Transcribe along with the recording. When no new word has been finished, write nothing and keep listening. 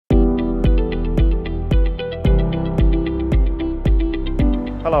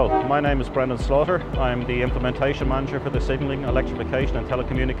Hello, my name is Brendan Slaughter. I'm the Implementation Manager for the Signalling, Electrification and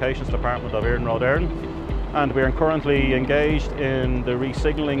Telecommunications Department of Iarnród Éireann, and we are currently engaged in the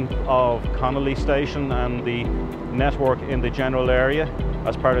re-signalling of Connolly Station and the network in the general area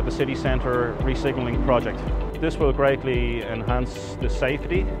as part of the City Centre Resignalling Project. This will greatly enhance the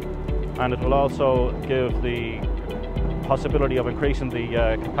safety, and it will also give the possibility of increasing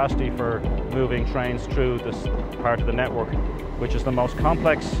the capacity for moving trains through this part of the network, which is the most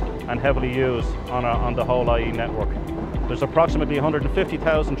complex and heavily used on the whole IE network. There's approximately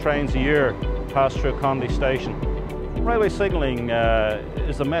 150,000 trains a year pass through Connolly Station. Railway signalling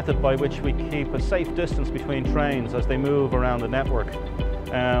is a method by which we keep a safe distance between trains as they move around the network.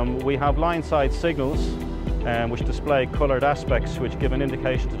 We have line-side signals which display coloured aspects which give an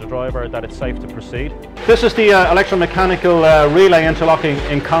indication to the driver that it's safe to proceed. This is the Electromechanical Relay interlocking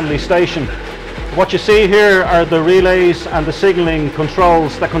in Connolly Station. What you see here are the relays and the signalling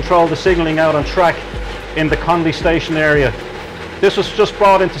controls that control the signalling out on track in the Connolly Station area. This was just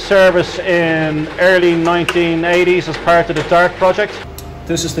brought into service in early 1980s as part of the DART project.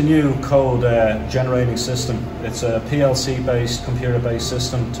 This is the new code generating system. It's a PLC-based, computer-based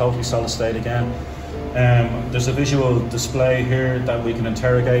system, totally solid state again. There's a visual display here that we can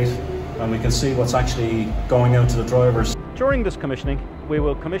interrogate, and we can see what's actually going out to the drivers. During this commissioning, we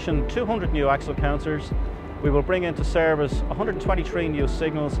will commission 200 new axle counters. We will bring into service 123 new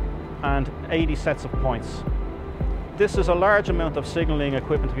signals and 80 sets of points. This is a large amount of signalling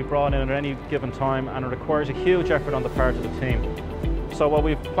equipment to be brought in at any given time, and it requires a huge effort on the part of the team. So what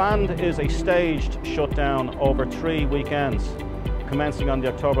we've planned is a staged shutdown over 3 weekends, commencing on the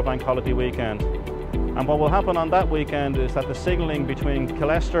October bank holiday weekend. And what will happen on that weekend is that the signalling between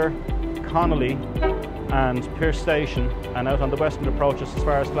Killester, Connolly and Pearse Station and out on the western approaches as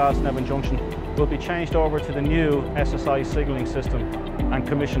far as Glasnevin Junction will be changed over to the new SSI signalling system and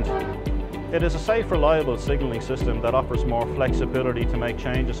commissioned. It is a safe, reliable signalling system that offers more flexibility to make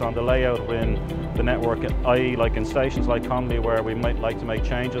changes on the layout in the network, i.e. like in stations like Connolly where we might like to make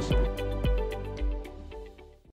changes.